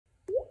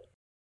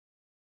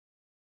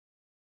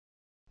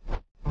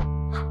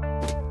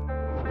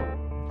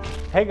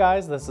Hey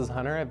guys, this is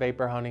Hunter at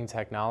Vapor Hunting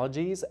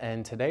Technologies,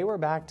 and today we're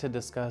back to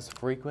discuss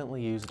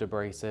frequently used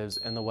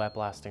abrasives in the wet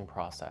blasting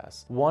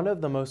process. One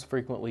of the most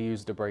frequently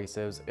used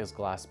abrasives is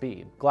glass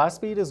bead. Glass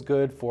bead is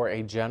good for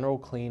a general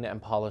clean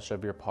and polish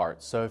of your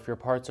parts. So if your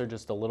parts are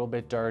just a little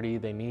bit dirty,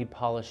 they need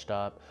polished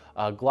up,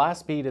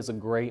 glass bead is a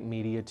great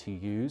media to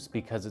use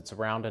because it's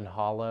round and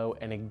hollow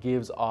and it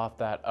gives off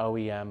that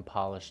OEM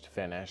polished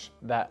finish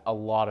that a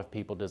lot of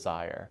people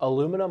desire.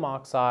 Aluminum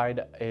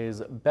oxide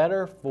is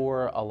better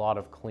for a lot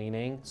of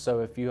cleaning. So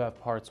if you have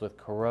parts with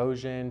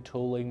corrosion,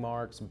 tooling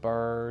marks,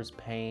 burrs,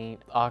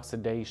 paint,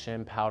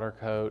 oxidation, powder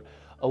coat,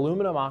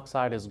 aluminum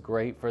oxide is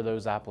great for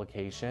those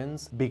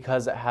applications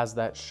because it has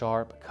that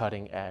sharp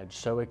cutting edge.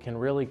 So it can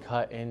really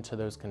cut into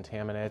those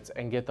contaminants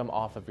and get them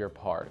off of your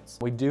parts.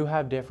 We do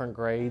have different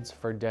grades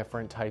for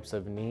different types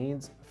of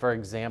needs. For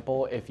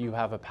example, if you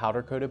have a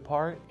powder coated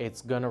part,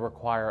 it's going to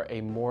require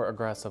a more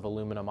aggressive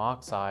aluminum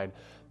oxide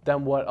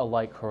than what a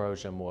light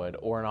corrosion would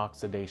or an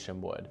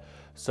oxidation would.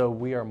 So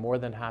we are more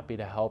than happy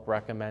to help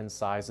recommend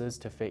sizes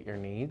to fit your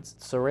needs.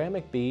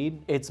 Ceramic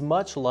bead, it's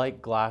much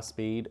like glass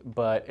bead,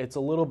 but it's a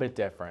little bit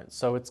different.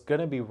 So it's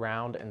gonna be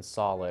round and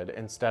solid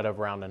instead of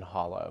round and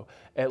hollow.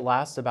 It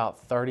lasts about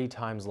 30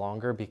 times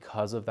longer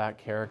because of that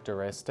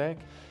characteristic,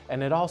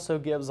 and it also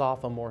gives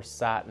off a more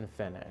satin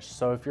finish.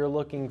 So if you're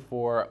looking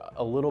for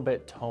a little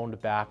bit toned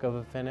back of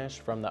a finish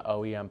from the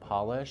OEM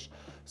polish,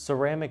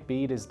 ceramic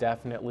bead is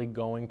definitely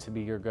going to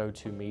be your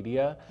go-to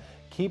media.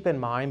 Keep in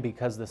mind,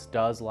 because this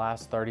does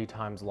last 30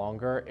 times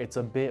longer, it's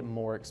a bit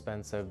more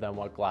expensive than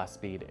what glass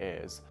bead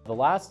is. The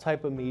last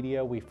type of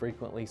media we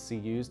frequently see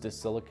used is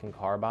silicon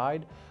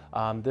carbide.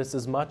 This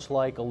is much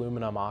like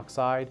aluminum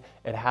oxide.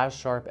 It has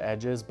sharp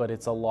edges, but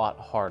it's a lot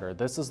harder.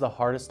 This is the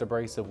hardest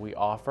abrasive we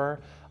offer.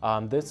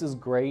 This is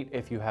great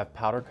if you have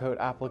powder coat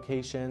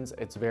applications.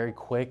 It's very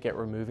quick at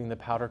removing the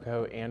powder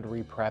coat and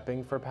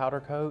re-prepping for powder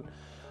coat.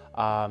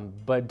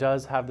 But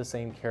does have the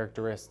same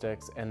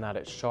characteristics in that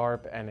it's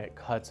sharp and it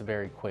cuts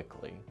very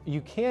quickly.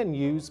 You can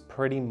use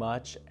pretty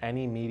much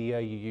any media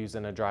you use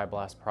in a dry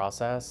blast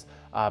process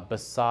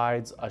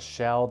besides a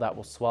shell that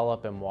will swell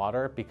up in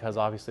water, because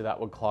obviously that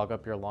would clog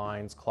up your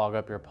lines, clog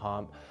up your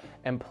pump,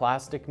 and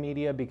plastic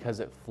media because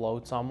it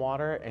floats on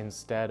water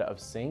instead of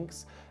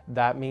sinks.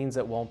 That means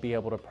it won't be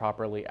able to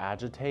properly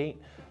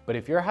agitate. But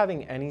if you're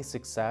having any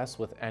success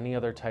with any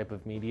other type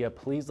of media,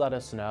 please let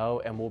us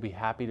know and we'll be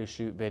happy to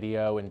shoot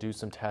video and do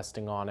some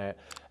testing on it.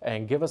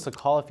 And give us a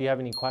call if you have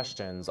any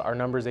questions. Our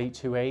number is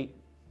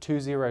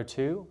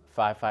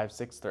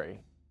 828-202-5563.